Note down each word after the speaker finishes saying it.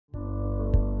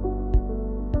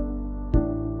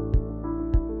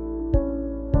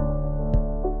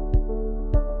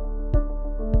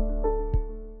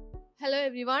Hello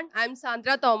everyone, I'm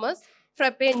Sandra Thomas,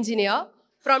 Frontend Engineer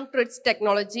from Tridz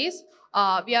Technologies.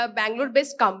 We are a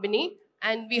Bangalore-based company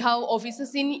and we have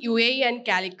offices in UAE and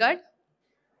Calicut.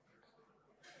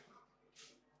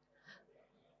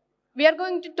 We are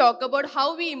going to talk about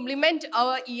how we implement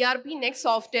our ERPNext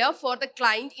software for the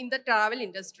client in the travel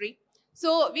industry.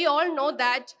 So we all know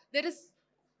that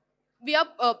we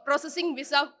are processing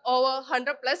visa over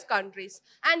 100 plus countries.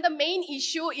 And the main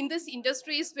issue in this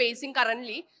industry is facing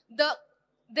currently,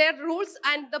 their rules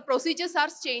and the procedures are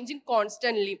changing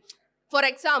constantly. For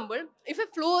example, if a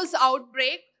flu is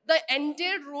outbreak, the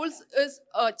entire rules is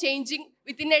changing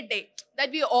within a day. That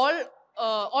we all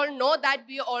know that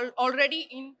we all already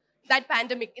in that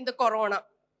pandemic, in the corona.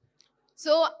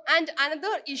 So, and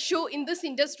another issue in this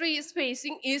industry is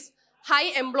facing is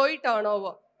high employee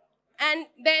turnover. And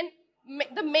then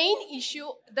the main issue,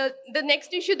 the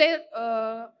next issue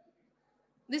that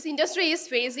this industry is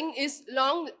facing is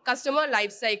long customer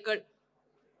life cycle.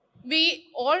 We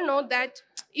all know that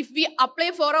if we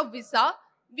apply for a visa,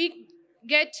 we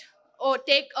get or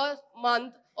take a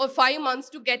month or 5 months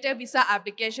to get a visa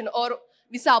application or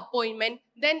visa appointment.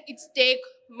 Then it's take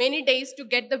many days to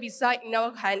get the visa in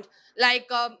our hand, like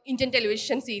Indian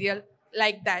television serial,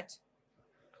 like that.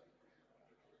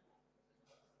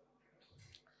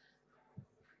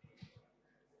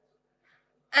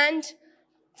 And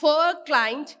for a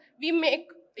client, we make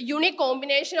a unique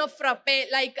combination of Frappe,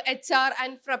 like HR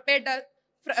and Frappe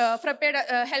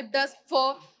Helpdesk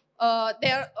for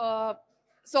their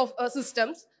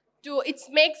systems. It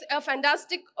makes a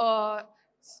fantastic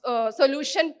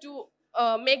solution to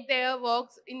make their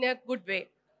works in a good way.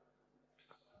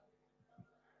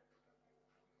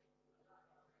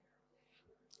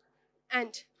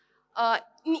 And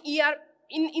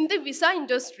in the visa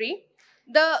industry,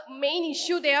 the main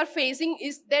issue they are facing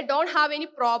is they don't have any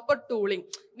proper tooling.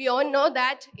 We all know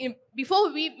that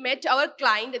before we met our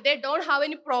client, they don't have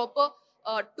any proper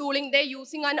tooling. They're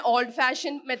using an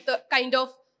old-fashioned method kind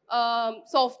of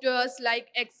softwares like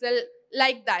Excel,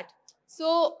 like that.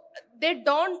 So they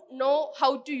don't know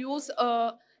how to use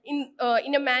in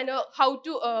a manner, how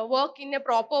to work in a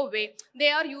proper way.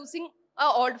 They are using a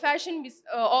old-fashioned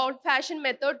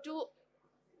method to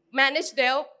manage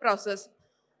their process.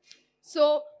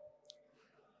 So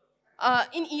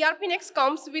in ERPNext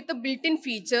comes with the built-in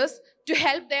features to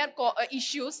help their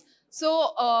issues.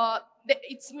 So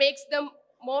it makes them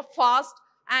more fast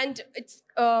and it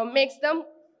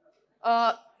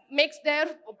makes their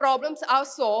problems are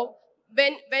solved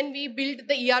when we build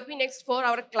the ERPNext for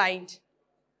our client.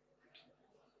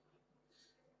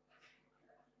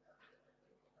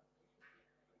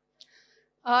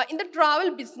 In the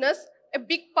travel business, a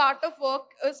big part of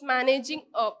work is managing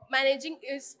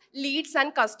is leads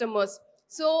and customers.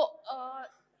 So,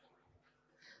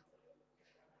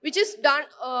 which is done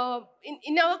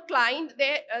in our client.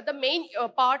 The main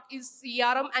part is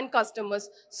CRM and customers.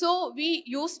 So we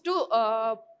used to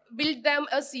build them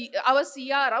our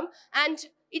CRM, and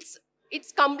it's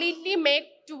completely made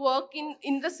to work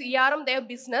in the CRM their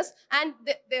business. And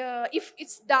if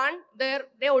it's done,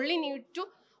 they only need to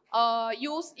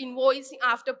use invoicing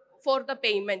after for the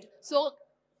payment. So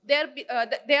their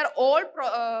all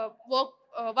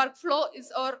workflow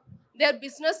is or their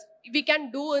business we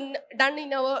can done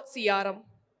in our CRM.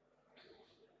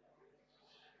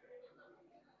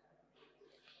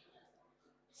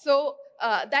 So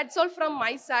that's all from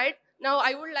my side. Now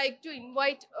I would like to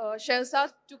invite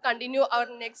Shahzad to continue our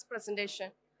next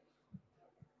presentation.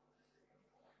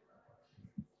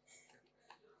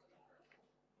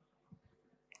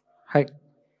 Hi.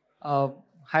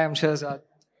 Hi, I'm Shahzad.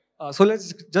 So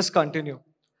let's just continue.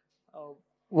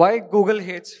 Why Google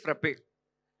hates Frappe?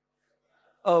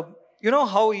 Uh, you know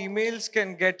how emails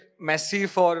can get messy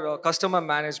for customer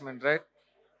management, right?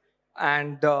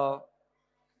 And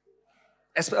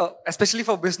especially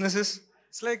for businesses,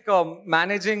 it's like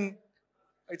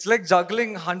it's like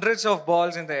juggling hundreds of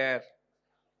balls in the air.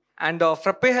 And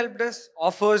Frappe Helpdesk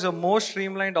offers a more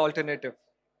streamlined alternative.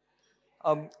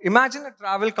 Imagine a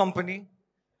travel company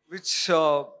which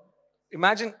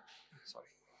imagine sorry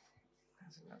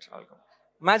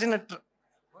imagine a tra-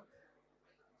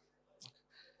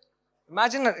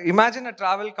 imagine a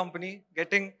travel company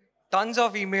getting tons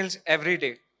of emails every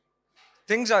day.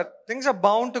 Things are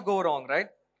bound to go wrong, right?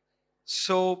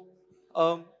 So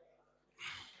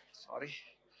sorry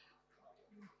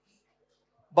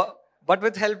but but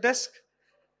with helpdesk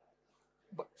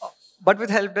but with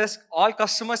helpdesk all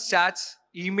customers chats,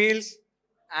 emails,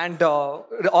 and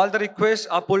all the requests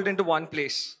are pulled into one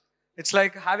place. It's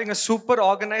like having a super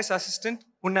organized assistant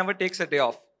who never takes a day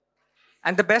off.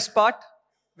 And the best part,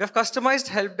 we have customized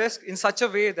helpdesk in such a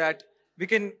way that we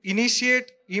can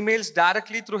initiate emails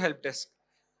directly through Helpdesk.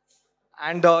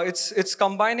 And it's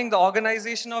combining the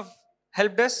organization of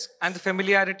Helpdesk and the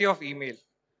familiarity of email.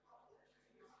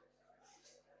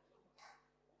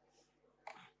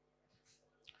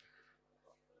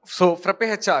 So Frappe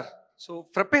HR. So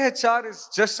Frappe HR is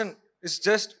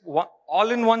just one,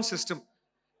 all-in-one system.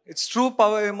 Its true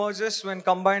power emerges when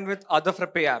combined with other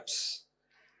Frappe apps.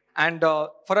 And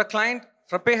for a client,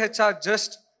 Frappe HR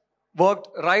just worked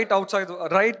right out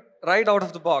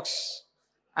of the box,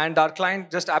 and our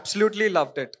client just absolutely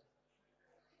loved it.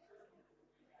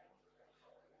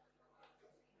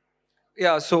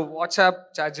 Yeah. So WhatsApp,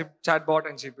 chatbot,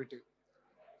 and GPT.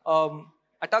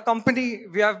 At our company,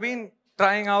 we have been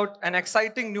trying out an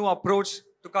exciting new approach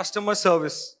to customer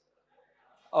service.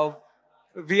 Uh,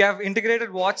 we have integrated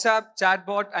WhatsApp,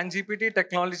 chatbot, and GPT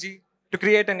technology to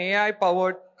create an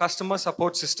AI-powered customer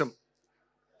support system.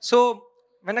 So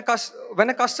when a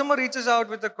customer reaches out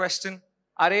with a question,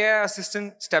 our AI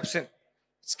assistant steps in.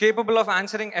 It's capable of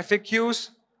answering FAQs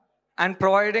and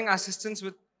providing assistance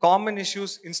with common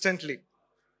issues instantly.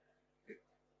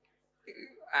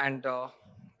 And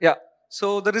yeah,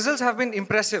 so the results have been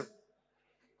impressive.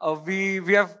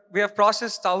 We have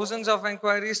processed thousands of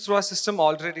inquiries through our system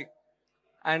already,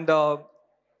 and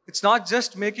it's not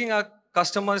just making our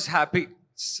customers happy;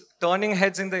 it's turning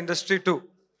heads in the industry too.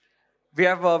 We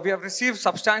have received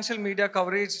substantial media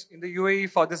coverage in the UAE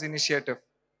for this initiative.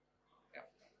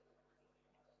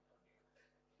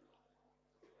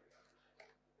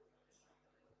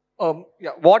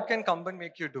 Yeah, what can Kanban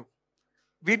make you do?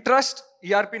 We trust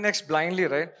ERPNext blindly,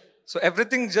 right? So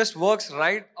everything just works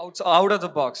right out of the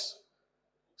box.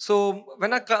 So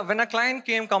when a client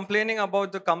came complaining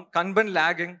about the Kanban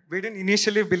lagging, we didn't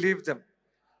initially believe them.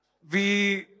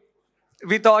 We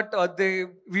we thought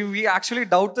we actually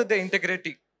doubted their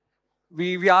integrity.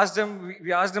 We asked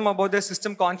them about their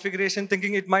system configuration,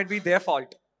 thinking it might be their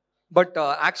fault. But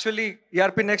actually,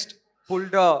 ERPNext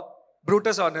pulled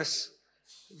Brutus on us.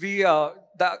 The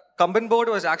Kanban board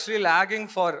was actually lagging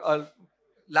for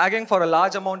a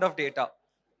large amount of data.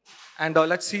 And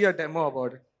let's see a demo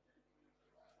about it.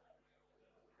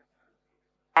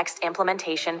 Next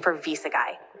implementation for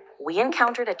VisaGuy. We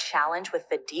encountered a challenge with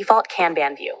the default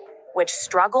Kanban view, which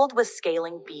struggled with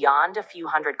scaling beyond a few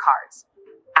hundred cards.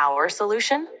 Our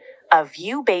solution? A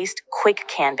view-based quick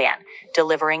Kanban,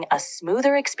 delivering a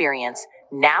smoother experience,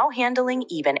 now handling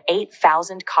even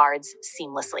 8,000 cards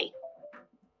seamlessly.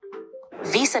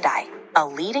 VisaDai, a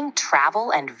leading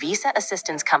travel and visa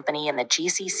assistance company in the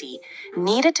GCC,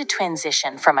 needed to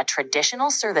transition from a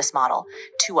traditional service model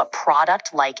to a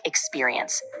product-like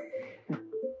experience.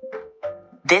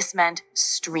 This meant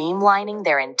streamlining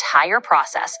their entire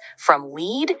process from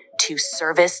lead to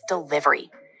service delivery.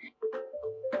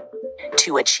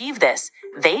 To achieve this,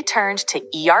 they turned to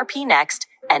ERPNext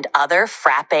and other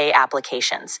Frappe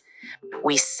applications.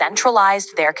 We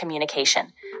centralized their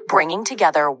communication, bringing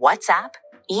together WhatsApp,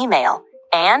 email,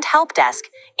 and Helpdesk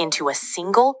into a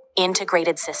single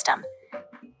integrated system.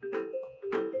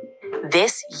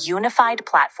 This unified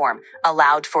platform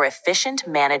allowed for efficient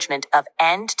management of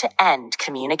end-to-end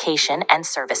communication and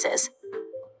services.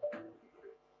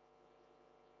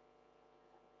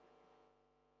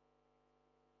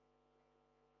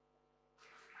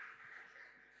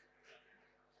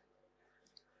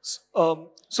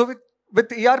 So with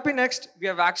ERPNext, we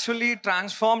have actually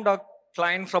transformed our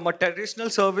client from a traditional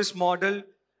service model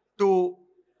to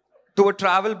a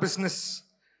travel business.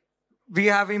 We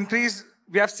have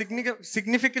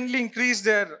significantly increased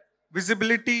their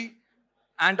visibility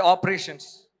and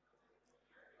operations.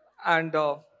 And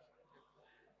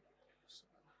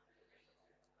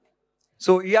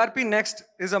so ERPNext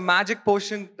is a magic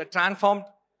potion that transformed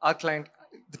our client,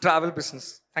 the travel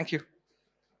business. Thank you.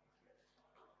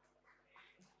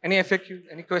 Any FAQ?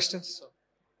 Any questions?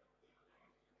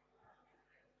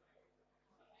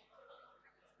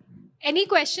 Any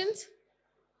questions?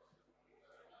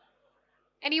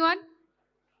 Anyone?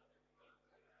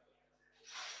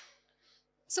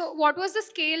 So what was the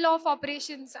scale of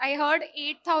operations? I heard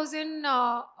 8,000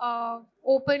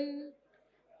 open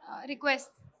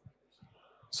requests.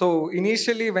 So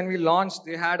initially when we launched,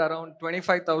 they had around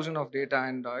 25,000 of data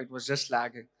and it was just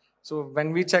lagging. So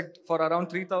when we checked for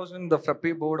around 3,000, the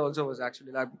Frappe board also was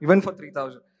actually lagging, even for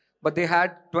 3,000. But they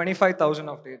had 25,000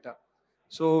 of data.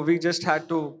 So we just had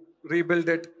to rebuild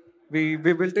it. We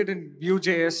built it in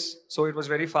Vue.js, so it was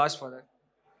very fast for that.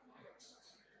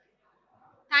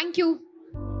 Thank you.